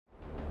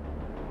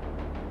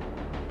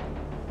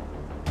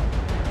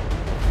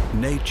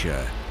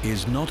Nature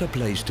is not a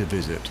place to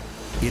visit,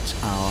 it's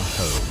our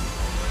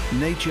home.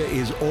 Nature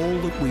is all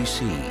that we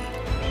see.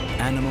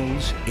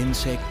 Animals,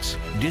 insects,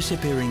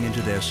 disappearing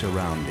into their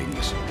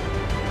surroundings,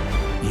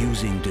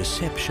 using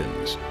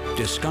deceptions,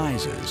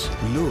 disguises,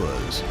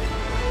 lures.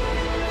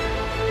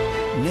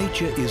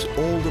 Nature is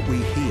all that we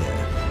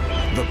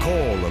hear. The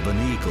call of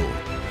an eagle,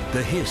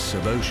 the hiss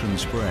of ocean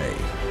spray,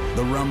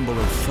 the rumble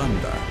of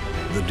thunder,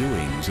 the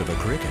doings of a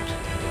cricket.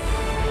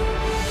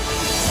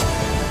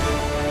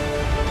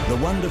 The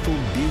wonderful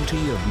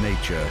beauty of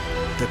nature,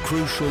 the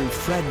crucial,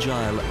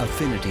 fragile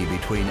affinity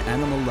between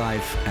animal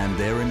life and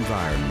their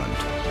environment.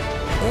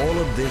 All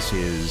of this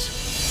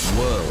is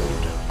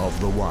World of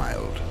the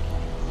Wild.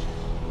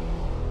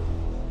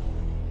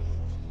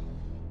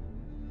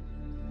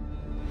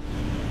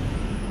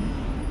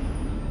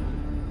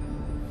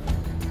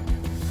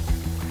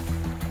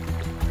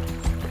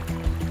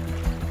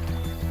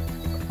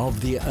 Of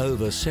the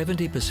over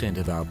 70%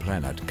 of our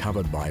planet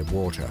covered by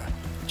water,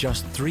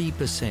 just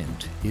 3%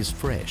 is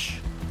fresh,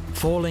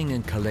 falling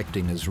and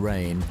collecting as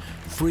rain,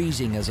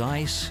 freezing as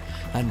ice,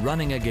 and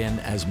running again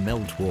as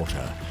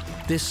meltwater.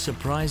 This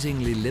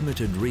surprisingly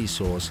limited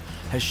resource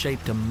has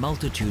shaped a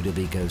multitude of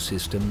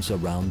ecosystems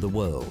around the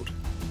world.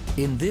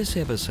 In this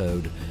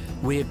episode,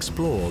 we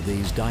explore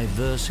these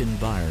diverse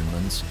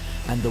environments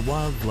and the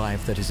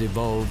wildlife that has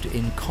evolved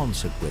in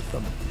concert with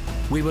them.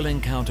 We will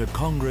encounter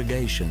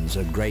congregations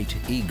of great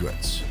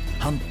egrets,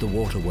 hunt the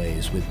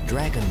waterways with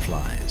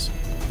dragonflies,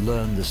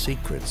 learn the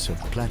secrets of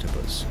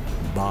platypus,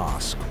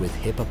 bask with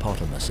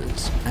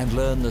hippopotamuses, and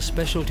learn the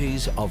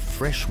specialties of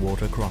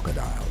freshwater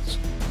crocodiles.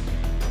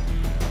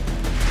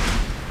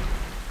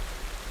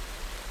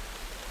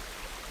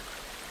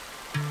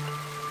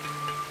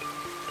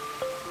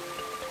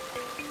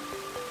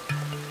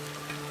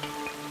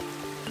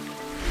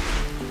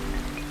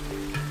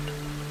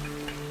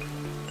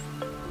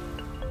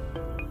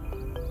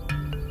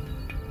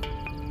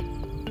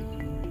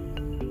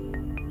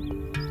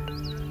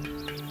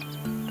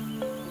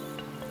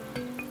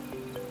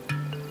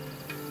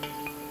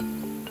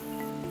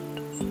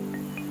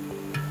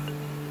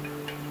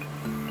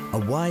 A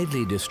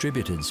widely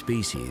distributed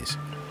species,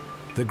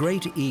 the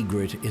great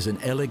egret is an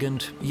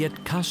elegant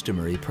yet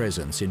customary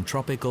presence in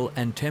tropical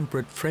and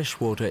temperate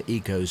freshwater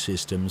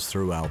ecosystems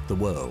throughout the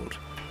world.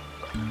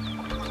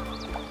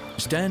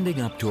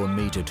 Standing up to a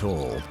metre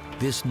tall,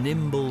 this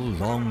nimble,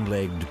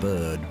 long-legged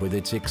bird with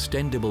its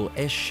extendable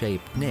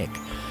S-shaped neck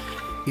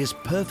is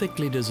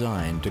perfectly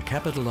designed to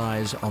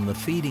capitalize on the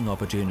feeding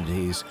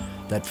opportunities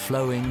that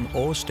flowing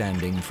or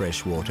standing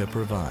freshwater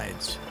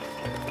provides.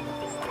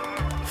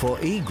 For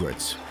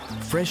egrets,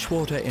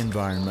 freshwater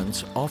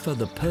environments offer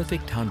the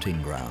perfect hunting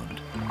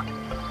ground.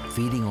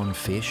 Feeding on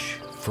fish,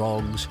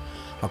 frogs,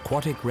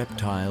 aquatic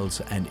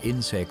reptiles and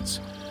insects,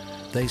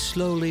 they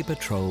slowly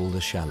patrol the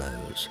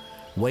shallows,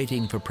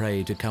 waiting for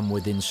prey to come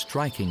within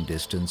striking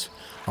distance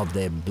of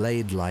their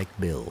blade-like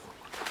bill.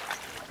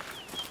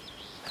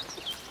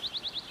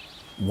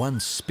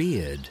 Once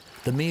speared,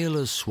 the meal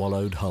is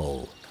swallowed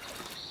whole.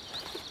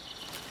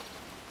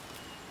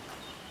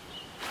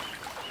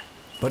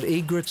 But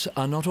egrets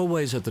are not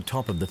always at the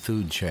top of the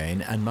food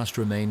chain and must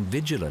remain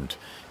vigilant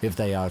if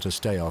they are to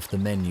stay off the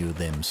menu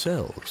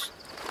themselves.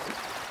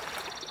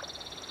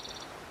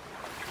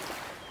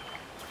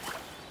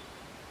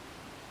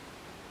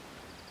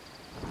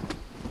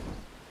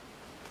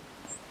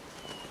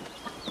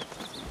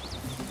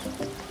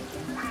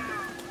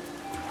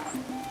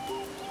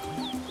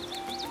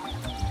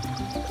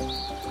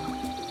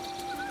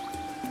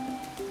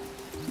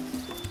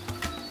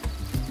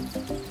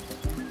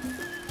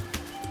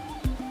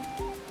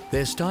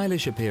 Their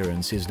stylish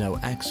appearance is no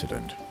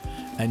accident,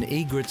 and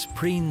egrets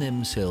preen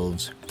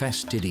themselves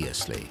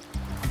fastidiously.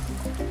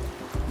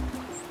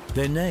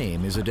 Their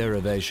name is a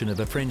derivation of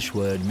a French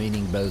word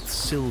meaning both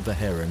silver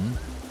heron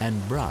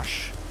and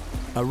brush,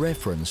 a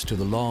reference to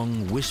the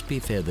long, wispy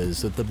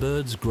feathers that the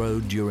birds grow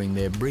during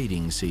their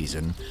breeding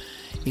season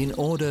in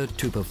order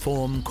to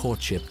perform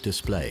courtship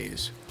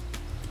displays.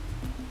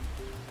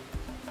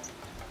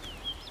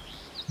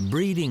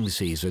 Breeding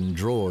season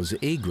draws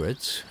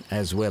egrets,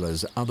 as well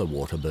as other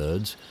water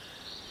birds,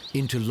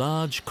 into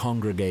large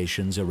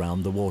congregations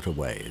around the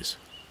waterways.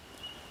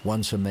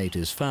 Once a mate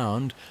is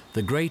found,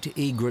 the great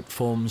egret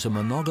forms a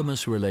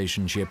monogamous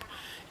relationship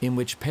in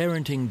which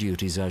parenting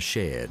duties are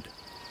shared.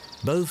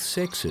 Both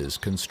sexes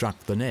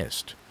construct the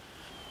nest,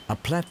 a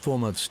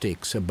platform of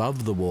sticks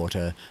above the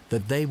water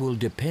that they will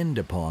depend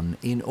upon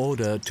in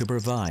order to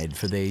provide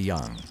for their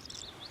young.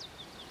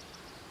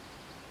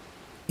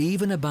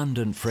 Even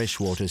abundant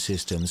freshwater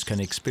systems can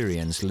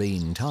experience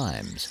lean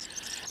times,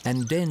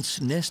 and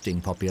dense nesting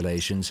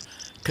populations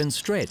can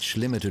stretch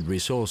limited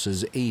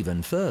resources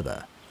even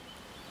further.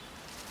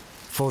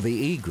 For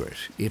the egret,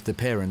 if the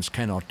parents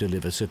cannot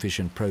deliver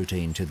sufficient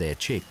protein to their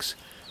chicks,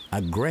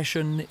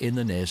 aggression in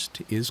the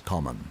nest is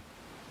common.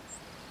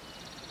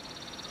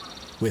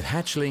 With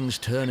hatchlings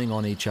turning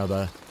on each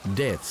other,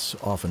 deaths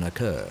often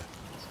occur,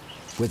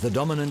 with the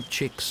dominant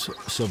chicks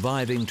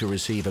surviving to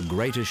receive a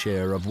greater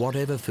share of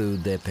whatever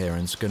food their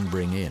parents can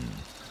bring in.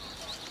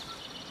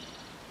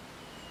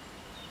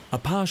 A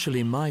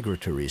partially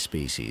migratory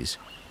species,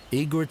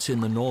 egrets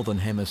in the northern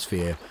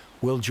hemisphere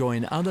will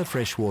join other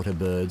freshwater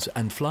birds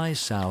and fly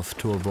south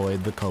to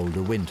avoid the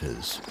colder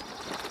winters.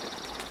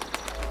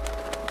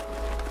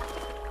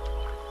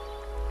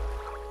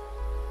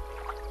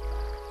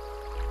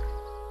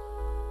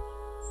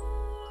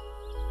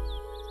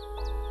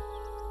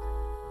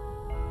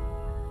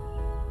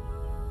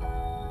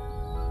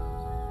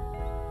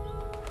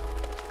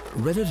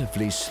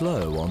 Relatively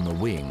slow on the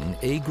wing,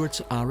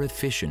 egrets are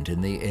efficient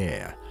in the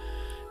air,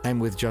 and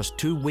with just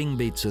 2 wing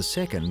beats a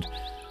second,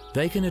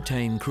 they can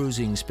attain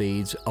cruising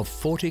speeds of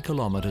 40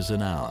 kilometers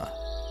an hour.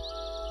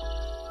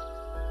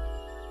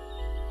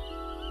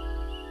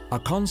 A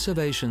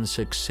conservation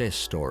success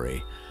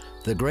story,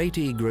 the great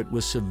egret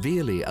was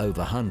severely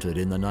overhunted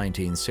in the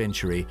 19th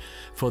century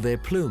for their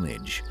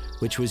plumage,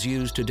 which was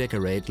used to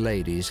decorate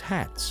ladies'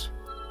 hats.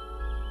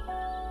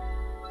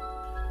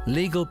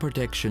 Legal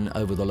protection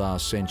over the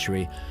last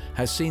century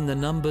has seen the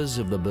numbers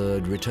of the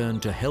bird return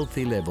to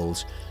healthy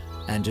levels,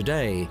 and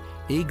today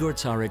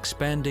egrets are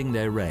expanding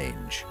their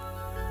range.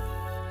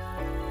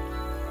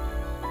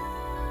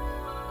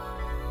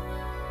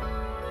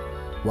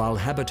 While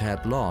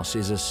habitat loss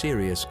is a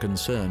serious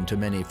concern to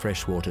many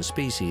freshwater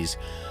species,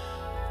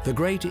 the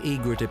great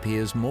egret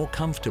appears more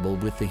comfortable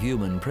with the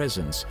human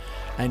presence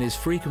and is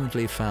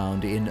frequently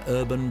found in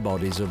urban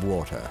bodies of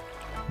water,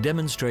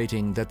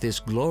 demonstrating that this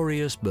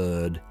glorious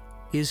bird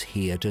is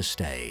here to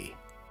stay.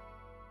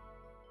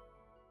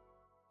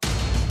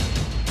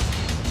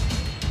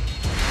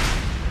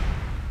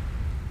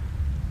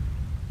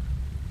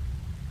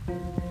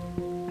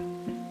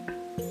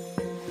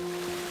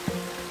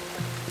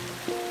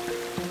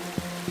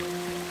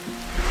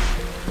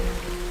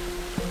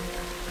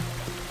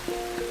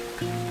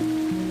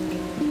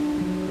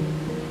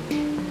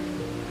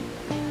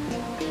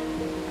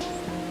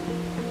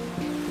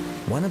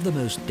 One of the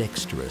most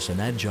dexterous and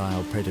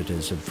agile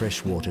predators of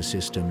freshwater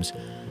systems,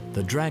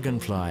 the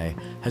dragonfly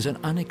has an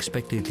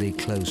unexpectedly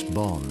close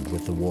bond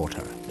with the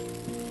water.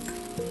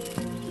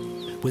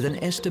 With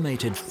an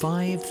estimated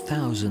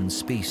 5,000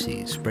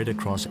 species spread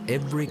across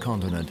every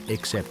continent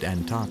except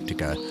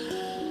Antarctica,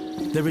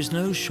 there is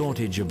no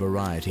shortage of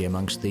variety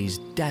amongst these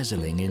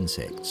dazzling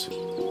insects.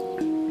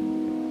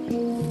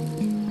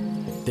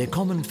 Their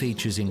common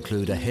features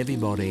include a heavy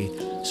body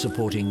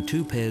supporting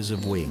 2 pairs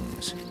of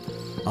wings,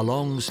 a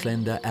long,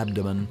 slender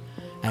abdomen,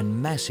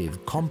 and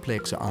massive,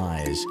 complex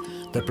eyes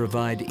that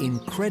provide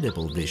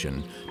incredible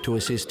vision to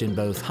assist in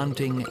both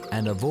hunting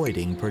and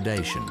avoiding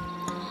predation.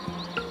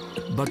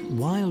 But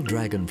while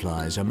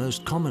dragonflies are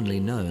most commonly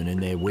known in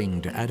their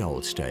winged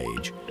adult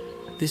stage,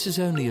 this is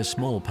only a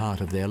small part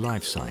of their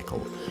life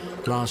cycle,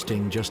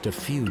 lasting just a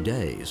few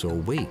days or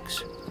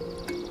weeks.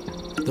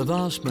 The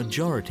vast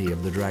majority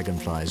of the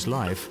dragonfly's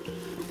life,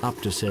 up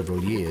to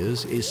several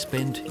years, is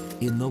spent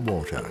in the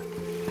water,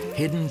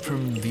 hidden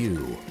from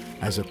view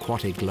as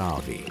aquatic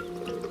larvae.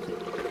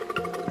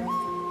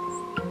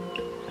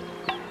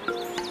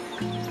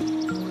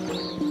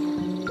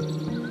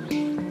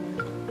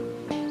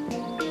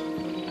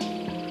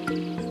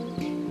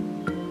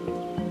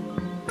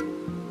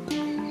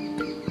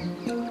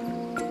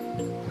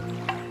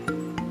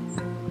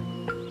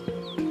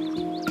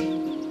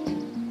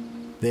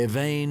 Their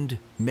veined,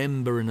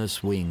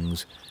 membranous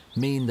wings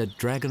mean that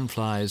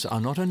dragonflies are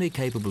not only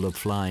capable of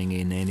flying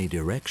in any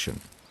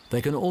direction,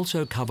 they can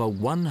also cover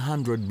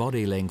 100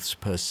 body lengths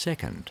per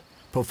second,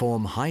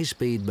 perform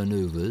high-speed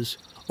maneuvers,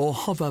 or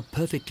hover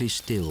perfectly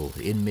still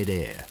in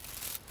mid-air.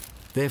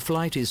 Their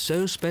flight is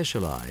so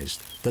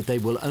specialized that they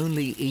will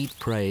only eat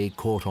prey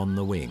caught on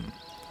the wing.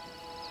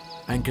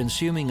 And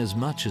consuming as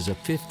much as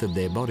 1/5 of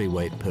their body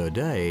weight per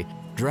day,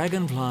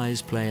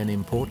 dragonflies play an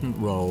important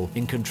role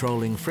in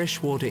controlling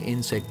freshwater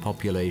insect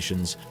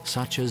populations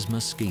such as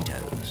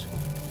mosquitoes.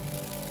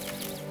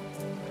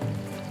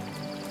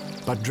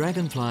 But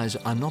dragonflies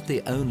are not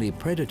the only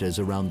predators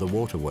around the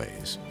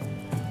waterways,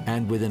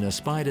 and within a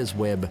spider's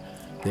web,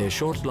 their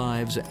short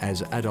lives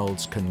as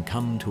adults can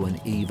come to an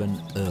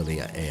even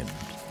earlier end.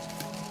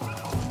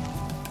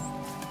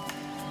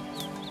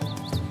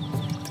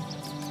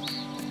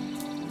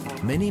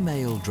 Many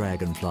male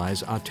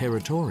dragonflies are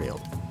territorial.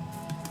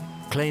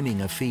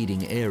 Claiming a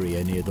feeding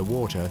area near the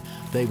water,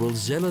 they will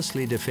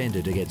zealously defend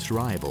it against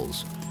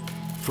rivals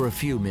for a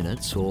few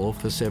minutes or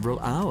for several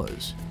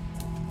hours.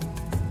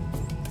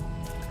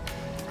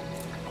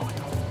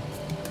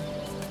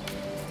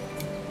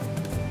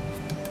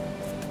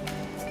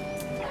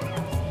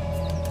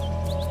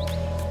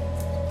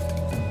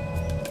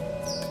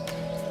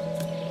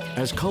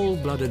 As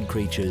cold-blooded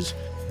creatures,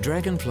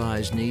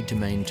 dragonflies need to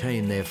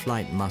maintain their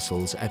flight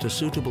muscles at a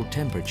suitable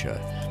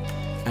temperature,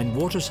 and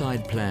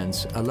waterside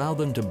plants allow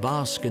them to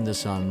bask in the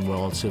sun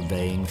while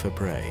surveying for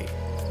prey.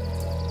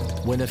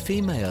 When a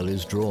female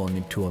is drawn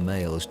into a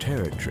male's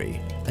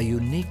territory, a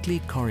uniquely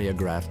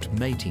choreographed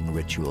mating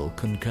ritual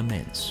can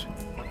commence.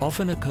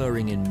 Often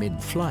occurring in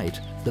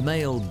mid-flight, the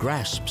male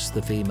grasps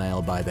the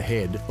female by the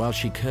head while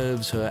she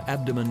curves her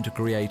abdomen to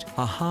create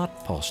a heart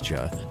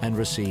posture and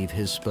receive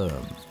his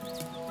sperm.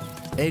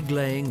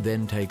 Egg-laying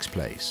then takes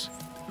place.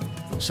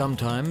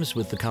 sometimes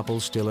with the couple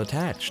still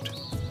attached.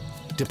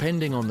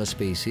 Depending on the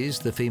species,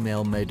 the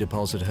female may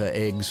deposit her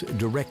eggs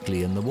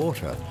directly in the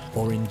water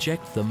or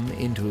inject them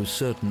into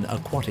certain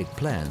aquatic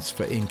plants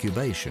for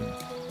incubation.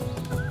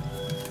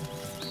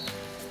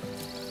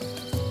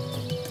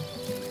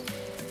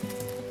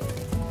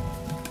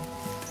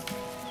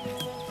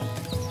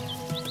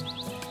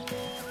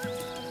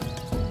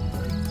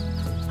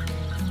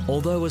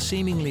 Although a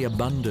seemingly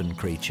abundant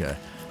creature,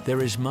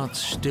 there is much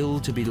still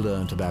to be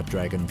learnt about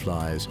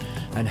dragonflies,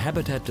 and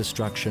habitat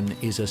destruction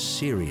is a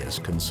serious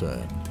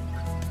concern.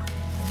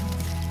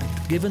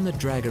 Given that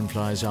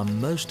dragonflies are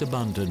most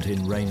abundant in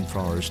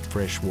rainforest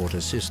freshwater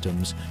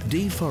systems,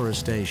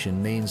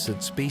 deforestation means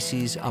that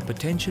species are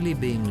potentially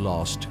being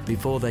lost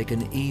before they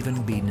can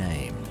even be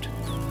named.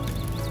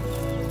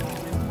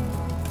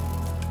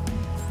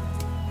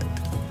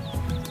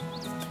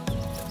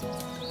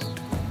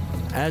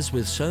 As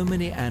with so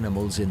many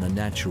animals in the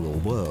natural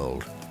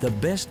world, the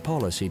best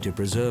policy to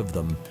preserve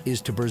them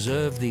is to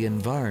preserve the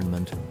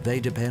environment they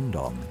depend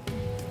on.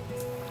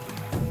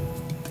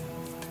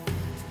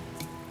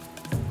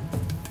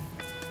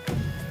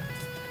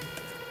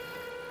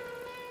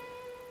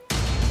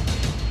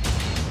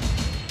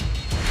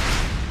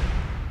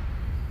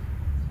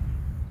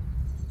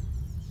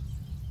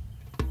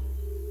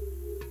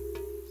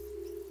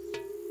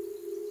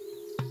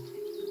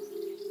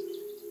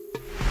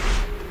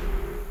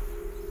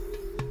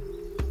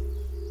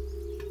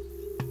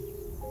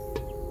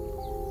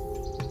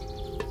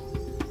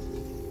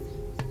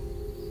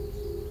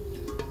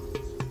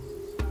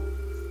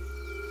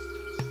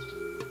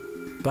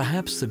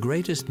 Perhaps the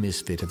greatest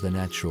misfit of the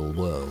natural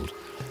world,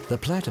 the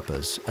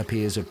platypus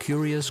appears a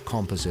curious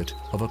composite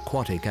of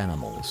aquatic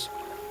animals.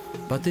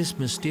 But this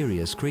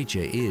mysterious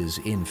creature is,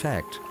 in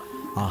fact,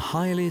 a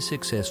highly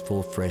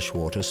successful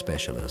freshwater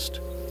specialist.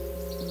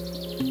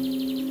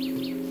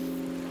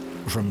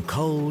 From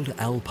cold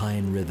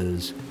alpine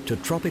rivers to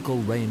tropical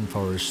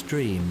rainforest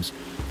streams,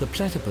 the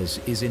platypus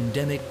is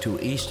endemic to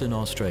eastern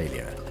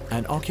Australia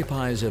and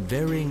occupies a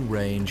varying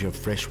range of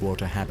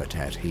freshwater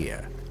habitat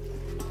here.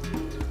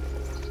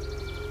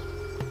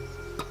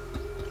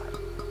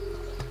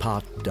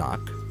 Part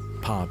duck,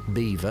 part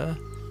beaver,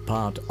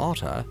 part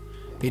otter,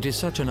 it is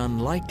such an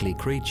unlikely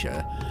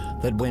creature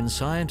that when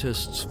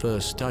scientists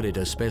first studied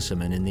a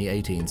specimen in the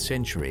 18th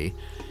century,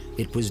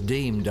 it was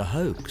deemed a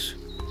hoax.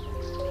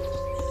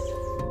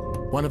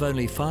 One of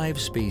only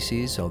 5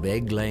 species of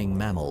egg-laying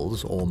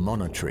mammals, or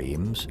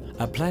monotremes,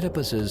 a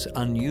platypus's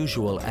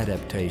unusual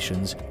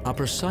adaptations are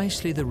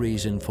precisely the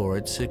reason for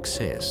its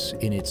success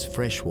in its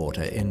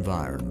freshwater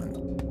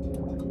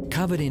environment.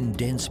 Covered in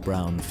dense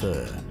brown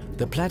fur,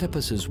 the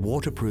platypus's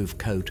waterproof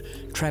coat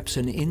traps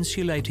an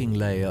insulating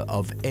layer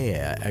of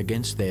air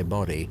against their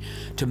body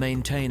to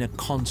maintain a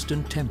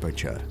constant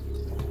temperature.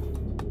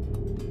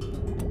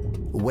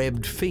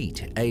 Webbed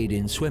feet aid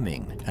in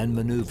swimming and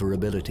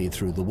maneuverability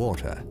through the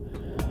water.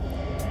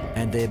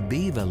 And their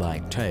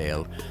beaver-like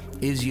tail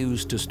is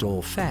used to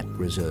store fat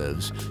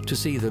reserves to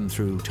see them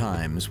through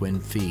times when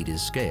feed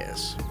is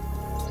scarce.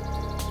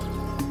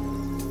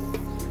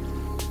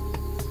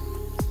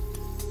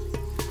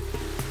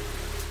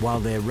 While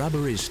their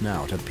rubbery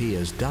snout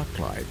appears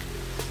duck-like,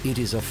 it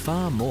is a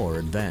far more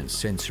advanced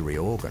sensory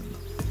organ.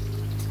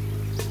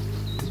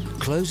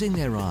 Closing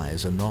their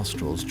eyes and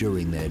nostrils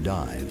during their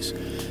dives,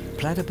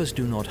 platypus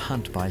do not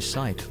hunt by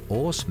sight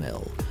or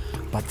smell,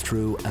 but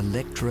through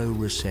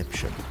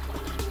electroreception.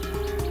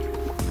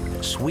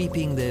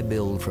 Sweeping their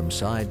bill from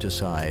side to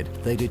side,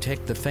 they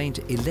detect the faint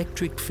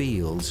electric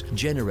fields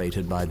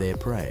generated by their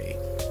prey.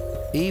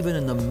 Even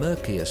in the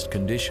murkiest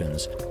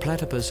conditions,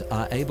 platypus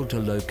are able to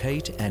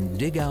locate and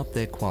dig out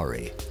their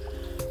quarry,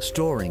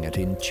 storing it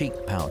in cheek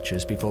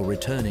pouches before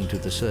returning to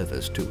the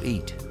surface to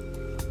eat.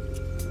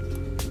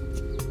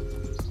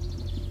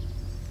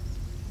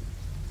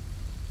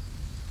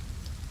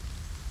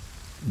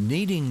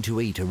 Needing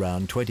to eat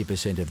around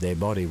 20% of their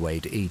body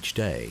weight each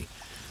day,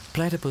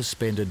 platypus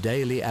spend a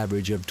daily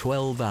average of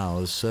 12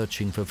 hours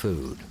searching for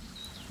food.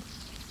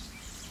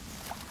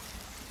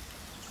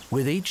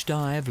 With each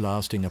dive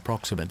lasting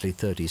approximately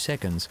 30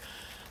 seconds,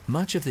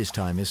 much of this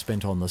time is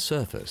spent on the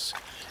surface,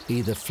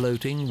 either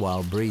floating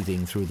while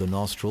breathing through the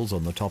nostrils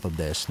on the top of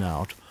their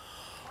snout,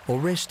 or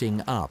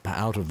resting up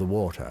out of the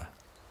water.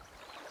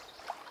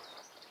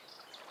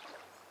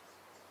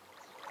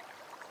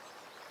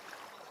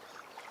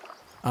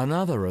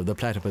 Another of the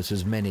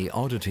platypus's many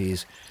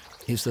oddities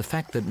is the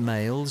fact that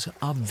males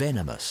are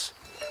venomous,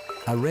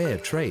 a rare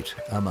trait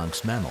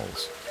amongst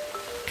mammals.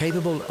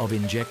 Capable of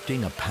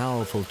injecting a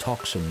powerful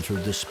toxin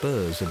through the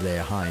spurs of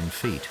their hind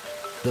feet,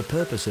 the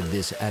purpose of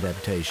this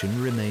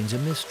adaptation remains a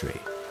mystery.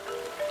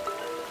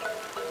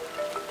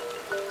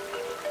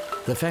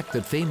 The fact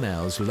that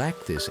females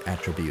lack this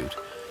attribute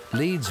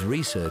leads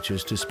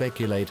researchers to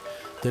speculate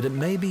that it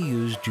may be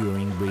used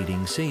during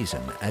breeding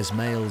season as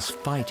males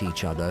fight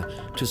each other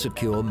to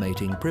secure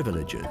mating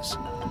privileges.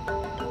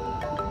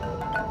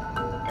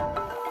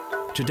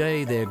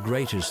 Today, their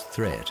greatest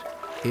threat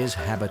is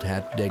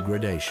habitat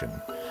degradation,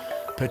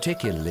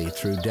 particularly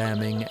through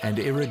damming and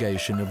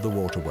irrigation of the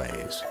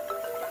waterways.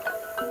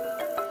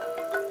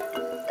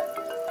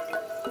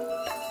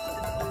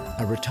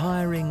 A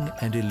retiring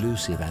and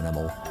elusive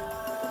animal,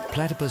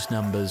 platypus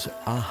numbers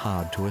are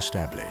hard to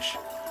establish.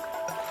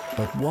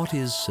 But what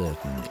is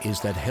certain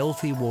is that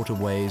healthy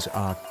waterways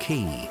are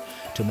key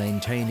to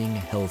maintaining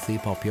healthy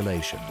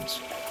populations.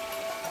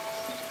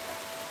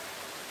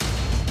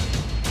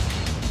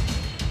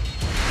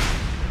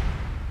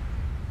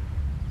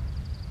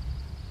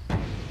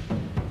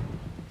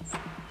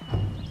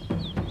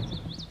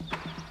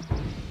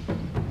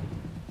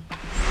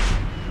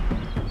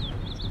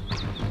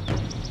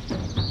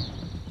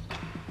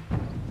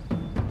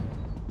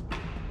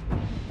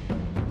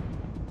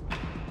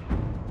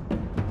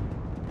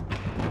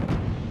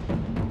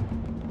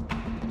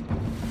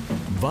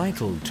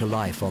 Vital to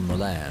life on the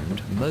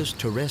land, most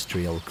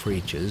terrestrial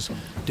creatures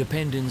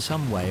depend in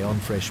some way on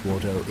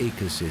freshwater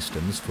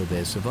ecosystems for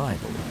their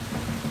survival.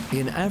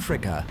 In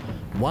Africa,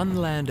 one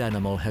land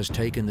animal has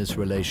taken this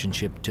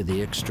relationship to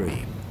the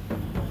extreme: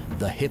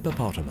 the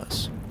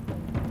hippopotamus.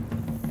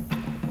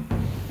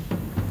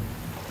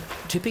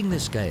 Tipping the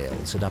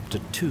scales at up to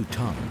 2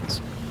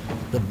 tons,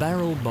 the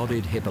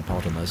barrel-bodied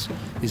hippopotamus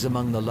is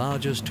among the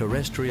largest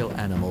terrestrial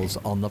animals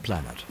on the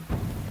planet.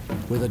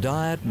 With a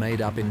diet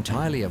made up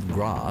entirely of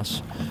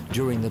grass,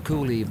 during the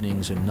cool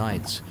evenings and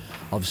nights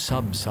of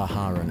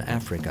sub-Saharan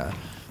Africa,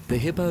 the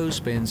hippo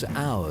spends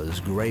hours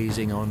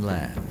grazing on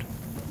land.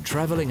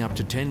 Traveling up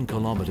to 10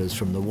 kilometers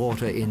from the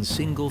water in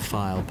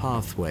single-file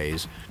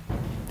pathways,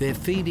 their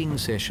feeding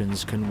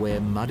sessions can wear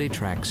muddy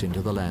tracks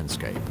into the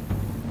landscape.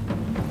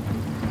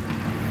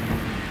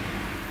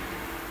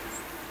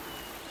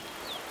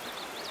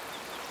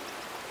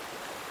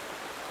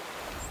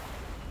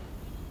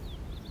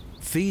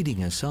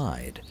 Feeding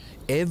aside,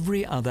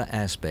 every other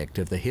aspect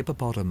of the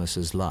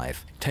hippopotamus's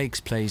life takes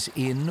place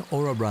in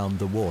or around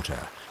the water,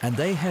 and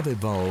they have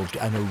evolved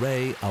an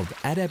array of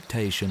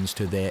adaptations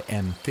to their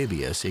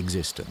amphibious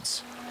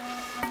existence.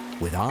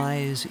 With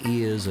eyes,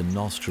 ears, and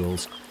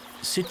nostrils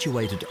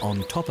situated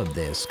on top of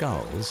their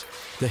skulls,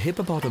 the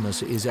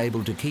hippopotamus is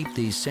able to keep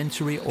these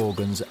sensory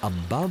organs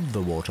above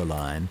the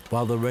waterline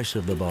while the rest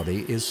of the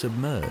body is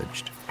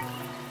submerged.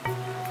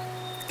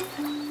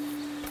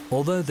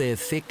 Although their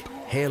thick,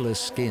 hairless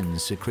skin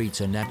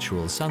secretes a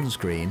natural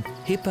sunscreen,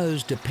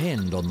 hippos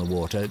depend on the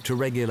water to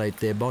regulate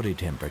their body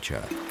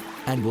temperature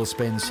and will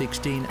spend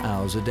 16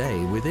 hours a day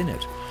within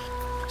it,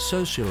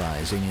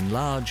 socializing in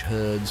large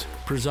herds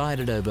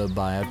presided over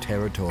by a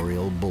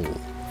territorial bull.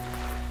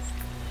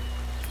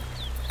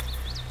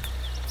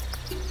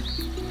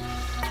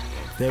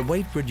 Their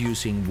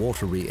weight-reducing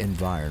watery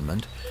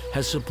environment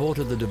has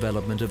supported the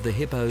development of the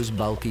hippo's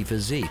bulky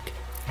physique.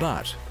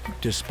 But,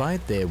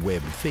 despite their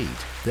webbed feet,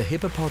 the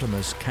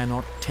hippopotamus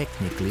cannot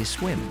technically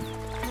swim.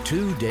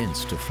 Too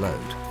dense to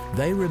float,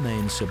 they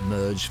remain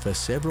submerged for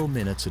several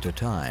minutes at a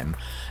time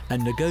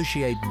and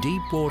negotiate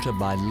deep water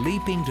by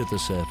leaping to the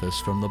surface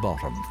from the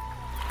bottom.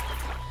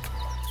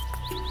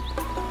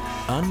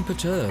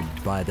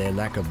 Unperturbed by their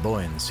lack of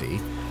buoyancy,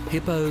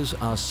 hippos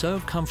are so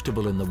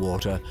comfortable in the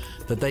water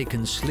that they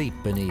can sleep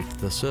beneath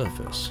the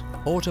surface,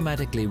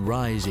 automatically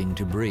rising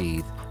to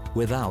breathe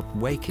without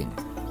waking.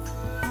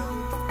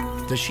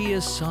 The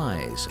sheer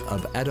size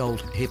of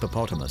adult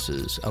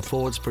hippopotamuses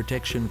affords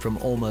protection from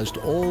almost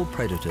all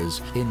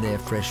predators in their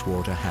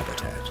freshwater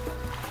habitat.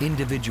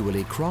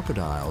 Individually,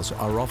 crocodiles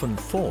are often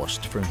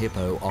forced from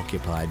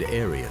hippo-occupied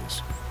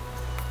areas.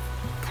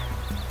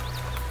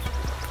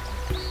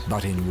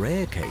 But in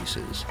rare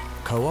cases,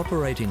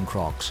 cooperating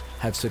crocs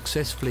have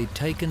successfully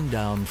taken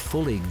down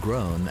fully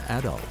grown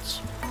adults.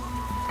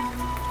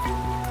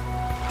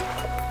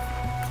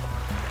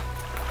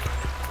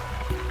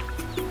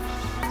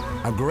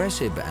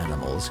 Aggressive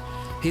animals,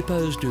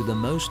 hippos do the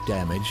most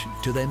damage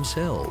to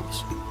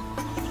themselves.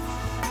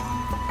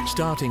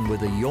 Starting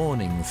with a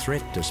yawning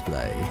threat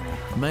display,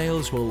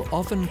 males will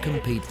often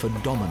compete for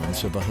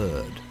dominance of a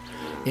herd,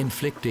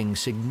 inflicting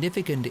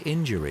significant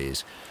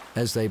injuries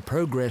as they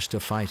progress to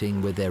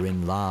fighting with their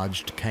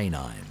enlarged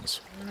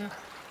canines.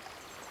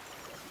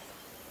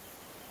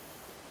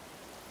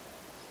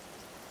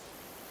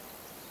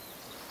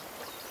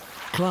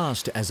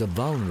 Classed as a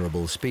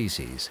vulnerable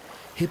species,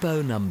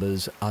 hippo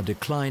numbers are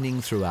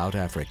declining throughout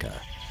Africa,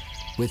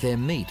 with their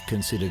meat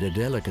considered a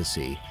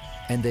delicacy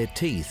and their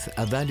teeth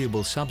a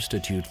valuable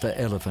substitute for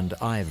elephant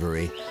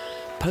ivory.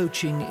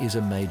 Poaching is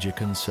a major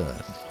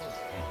concern.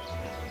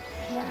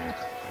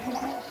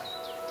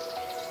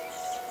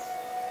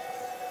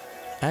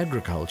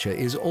 Agriculture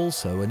is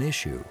also an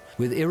issue,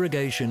 with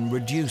irrigation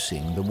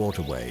reducing the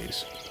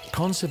waterways.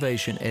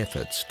 Conservation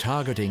efforts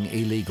targeting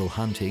illegal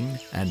hunting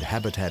and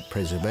habitat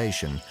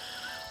preservation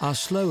are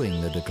slowing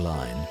the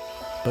decline,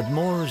 but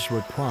more is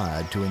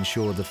required to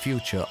ensure the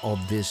future of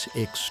this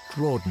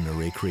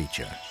extraordinary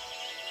creature.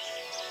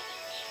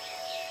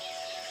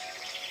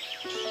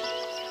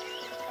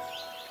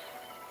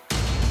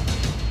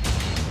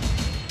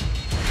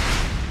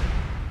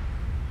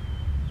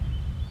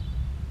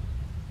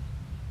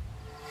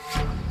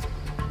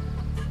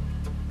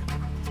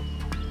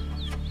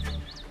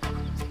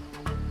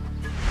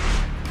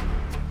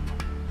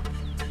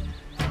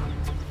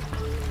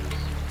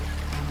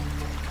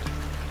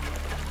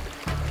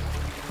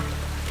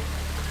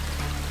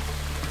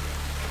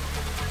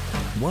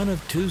 One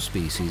of two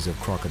species of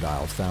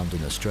crocodile found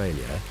in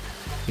Australia,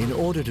 in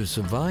order to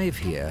survive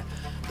here,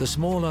 the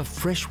smaller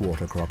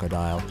freshwater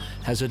crocodile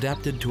has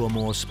adapted to a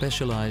more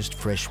specialized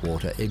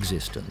freshwater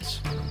existence.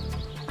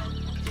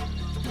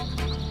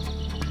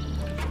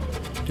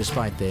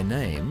 Despite their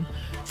name,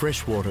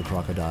 freshwater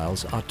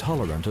crocodiles are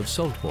tolerant of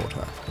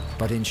saltwater,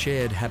 but in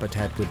shared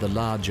habitat with the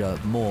larger,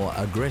 more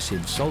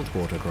aggressive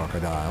saltwater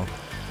crocodile,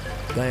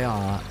 they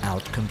are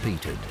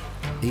outcompeted,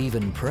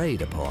 even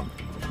preyed upon.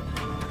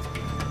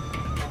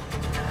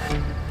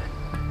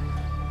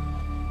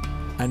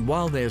 And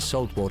while their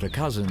saltwater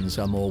cousins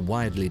are more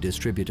widely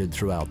distributed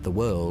throughout the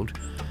world,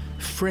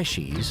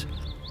 freshies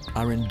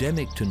are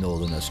endemic to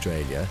northern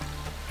Australia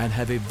and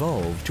have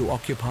evolved to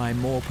occupy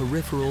more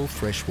peripheral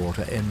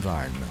freshwater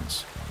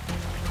environments.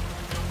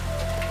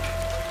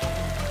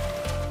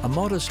 A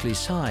modestly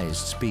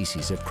sized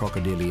species of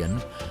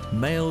crocodilian,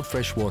 male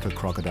freshwater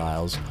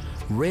crocodiles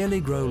rarely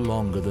grow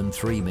longer than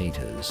 3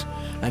 meters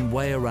and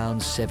weigh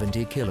around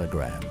 70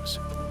 kilograms.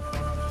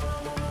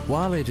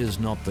 While it is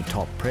not the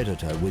top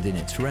predator within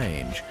its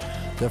range,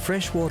 the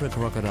freshwater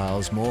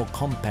crocodile's more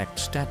compact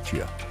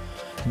stature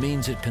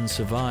means it can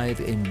survive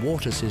in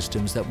water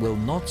systems that will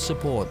not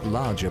support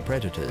larger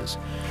predators,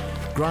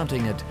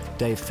 granting it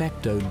de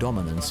facto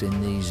dominance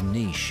in these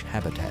niche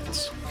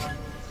habitats.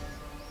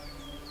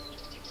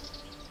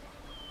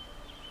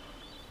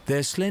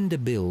 Their slender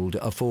build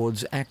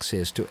affords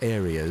access to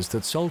areas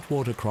that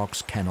saltwater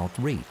crocs cannot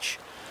reach,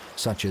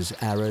 such as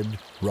arid,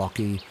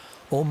 rocky,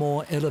 or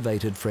more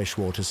elevated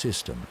freshwater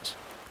systems.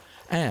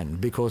 And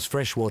because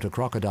freshwater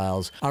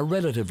crocodiles are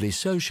relatively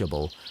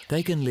sociable,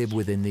 they can live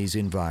within these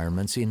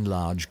environments in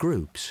large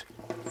groups.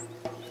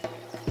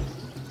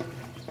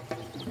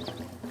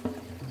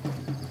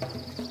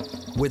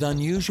 With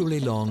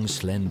unusually long,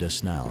 slender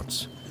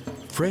snouts,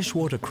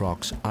 freshwater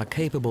crocs are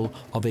capable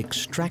of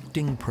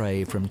extracting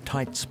prey from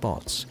tight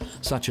spots,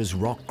 such as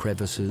rock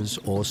crevices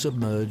or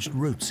submerged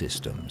root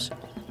systems.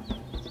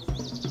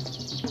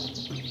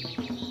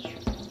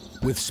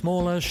 With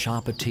smaller,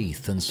 sharper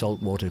teeth than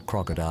saltwater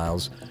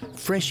crocodiles,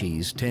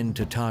 freshies tend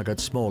to target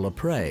smaller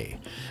prey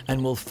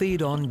and will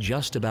feed on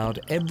just about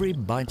every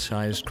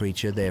bite-sized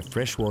creature their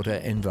freshwater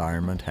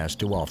environment has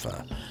to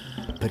offer,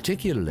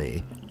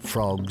 particularly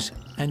frogs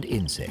and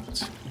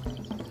insects.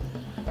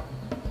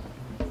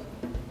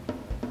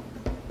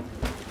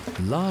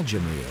 Larger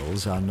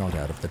meals are not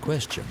out of the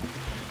question,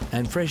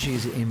 and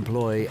freshies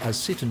employ a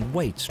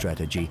sit-and-wait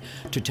strategy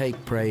to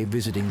take prey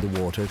visiting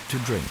the water to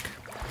drink.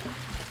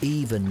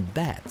 Even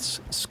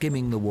bats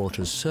skimming the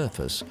water's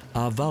surface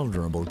are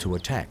vulnerable to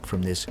attack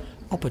from this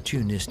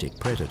opportunistic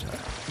predator.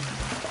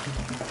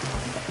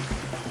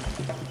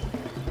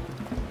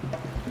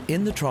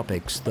 In the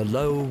tropics, the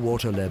low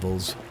water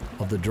levels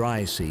of the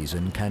dry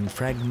season can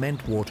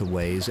fragment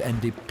waterways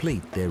and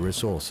deplete their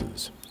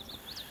resources.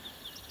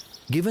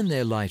 Given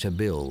their lighter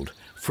build,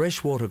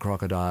 freshwater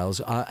crocodiles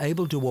are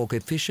able to walk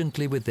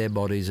efficiently with their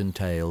bodies and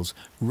tails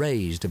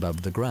raised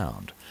above the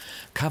ground,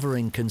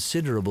 covering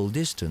considerable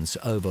distance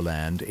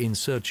overland in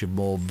search of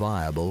more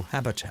viable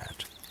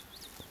habitat.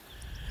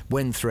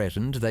 When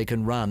threatened, they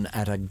can run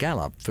at a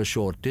gallop for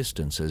short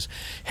distances,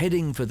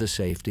 heading for the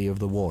safety of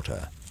the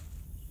water.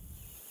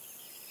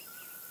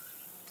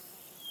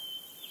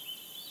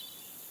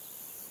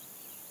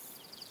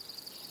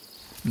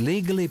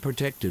 Legally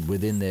protected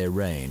within their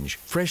range,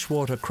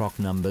 freshwater croc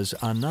numbers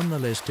are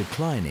nonetheless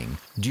declining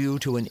due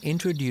to an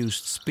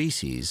introduced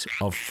species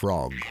of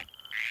frog.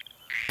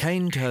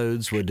 Cane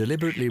toads were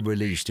deliberately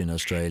released in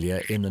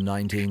Australia in the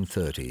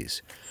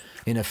 1930s,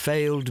 in a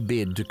failed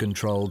bid to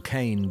control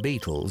cane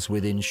beetles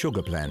within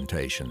sugar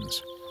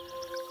plantations.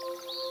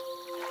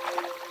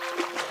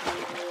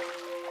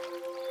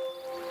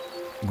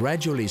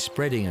 Gradually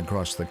spreading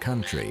across the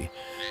country,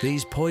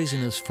 these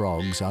poisonous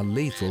frogs are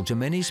lethal to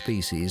many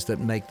species that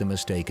make the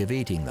mistake of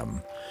eating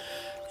them.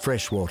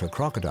 Freshwater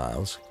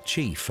crocodiles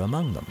chief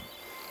among them.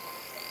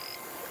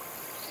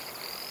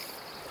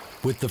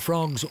 With the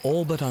frogs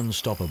all but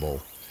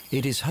unstoppable,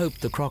 it is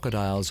hoped the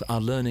crocodiles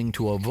are learning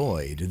to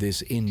avoid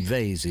this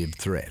invasive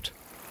threat.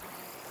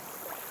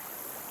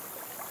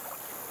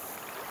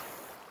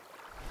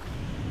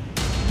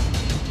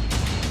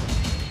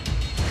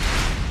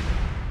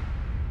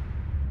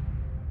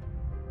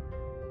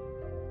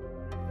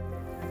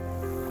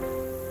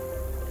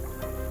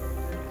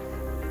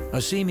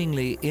 A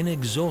seemingly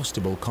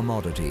inexhaustible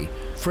commodity,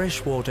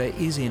 freshwater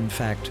is in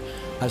fact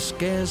a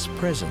scarce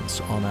presence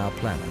on our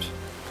planet.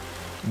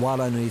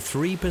 While only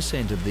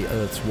 3% of the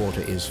Earth's water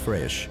is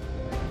fresh,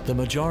 the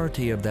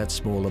majority of that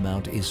small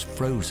amount is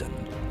frozen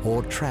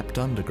or trapped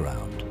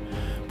underground,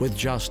 with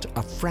just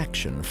a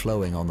fraction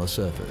flowing on the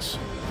surface.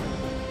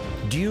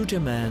 Due to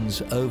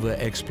man's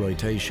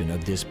over-exploitation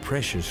of this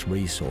precious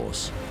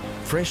resource,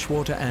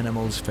 freshwater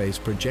animals face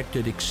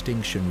projected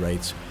extinction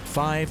rates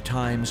 5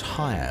 times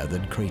higher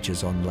than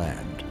creatures on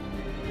land.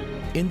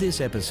 In this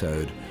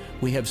episode,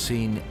 we have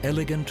seen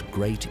elegant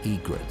great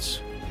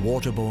egrets,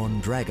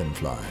 waterborne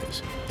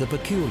dragonflies, the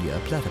peculiar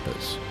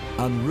platypus,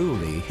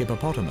 unruly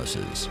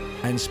hippopotamuses,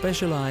 and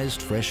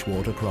specialized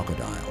freshwater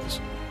crocodiles.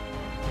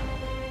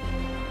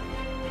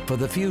 For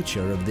the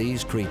future of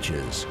these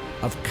creatures,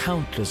 of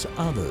countless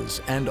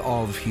others, and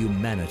of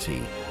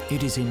humanity,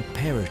 it is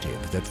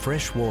imperative that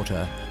fresh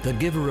water, the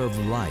giver of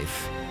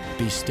life,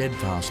 be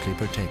steadfastly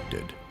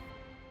protected.